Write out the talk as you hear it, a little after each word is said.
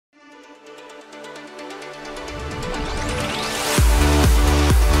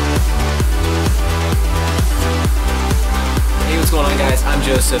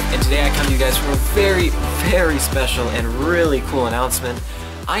Joseph, and today I come to you guys for a very, very special and really cool announcement.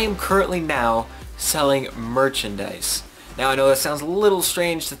 I am currently now selling merchandise. Now I know that sounds a little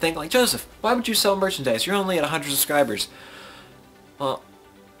strange to think, like, Joseph, why would you sell merchandise? You're only at 100 subscribers. Well,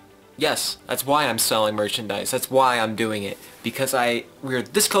 yes, that's why I'm selling merchandise. That's why I'm doing it. Because we're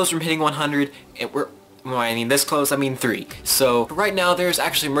this close from hitting 100, and when I mean this close, I mean 3. So right now there's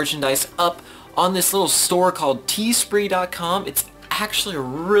actually merchandise up on this little store called teespree.com. It's actually a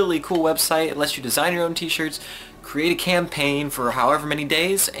really cool website. It lets you design your own t-shirts, create a campaign for however many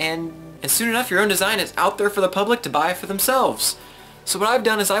days, and soon enough your own design is out there for the public to buy for themselves. So what I've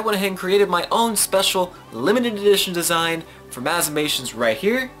done is I went ahead and created my own special limited edition design for Mazimations right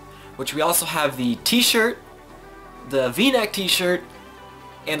here, which we also have the t-shirt, the v-neck t-shirt,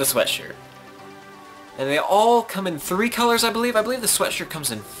 and the sweatshirt. And they all come in 3 colors, I believe. I believe the sweatshirt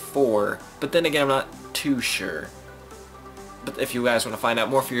comes in 4, but then again I'm not too sure. But if you guys want to find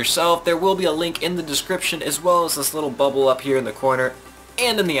out more for yourself, there will be a link in the description, as well as this little bubble up here in the corner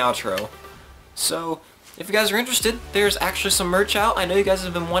and in the outro. So if you guys are interested, there's actually some merch out. I know you guys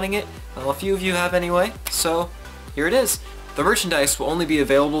have been wanting it. Well, a few of you have anyway, so here it is. The merchandise will only be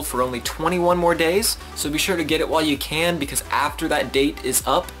available for only 21 more days, so be sure to get it while you can, because after that date is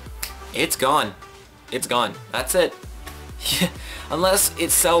up, it's gone. It's gone. That's it. Unless it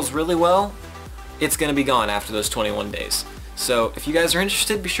sells really well, it's going to be gone after those 21 days. So if you guys are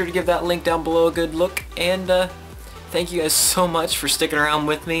interested, be sure to give that link down below a good look, and thank you guys so much for sticking around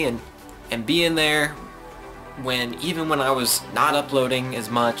with me and being there even when I was not uploading as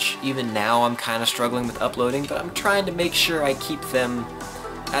much. Even now I'm kind of struggling with uploading, but I'm trying to make sure I keep them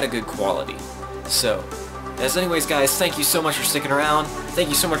at a good quality. So anyways guys, thank you so much for sticking around. Thank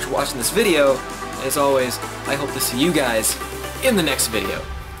you so much for watching this video. As always, I hope to see you guys in the next video.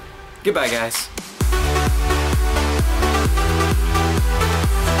 Goodbye guys.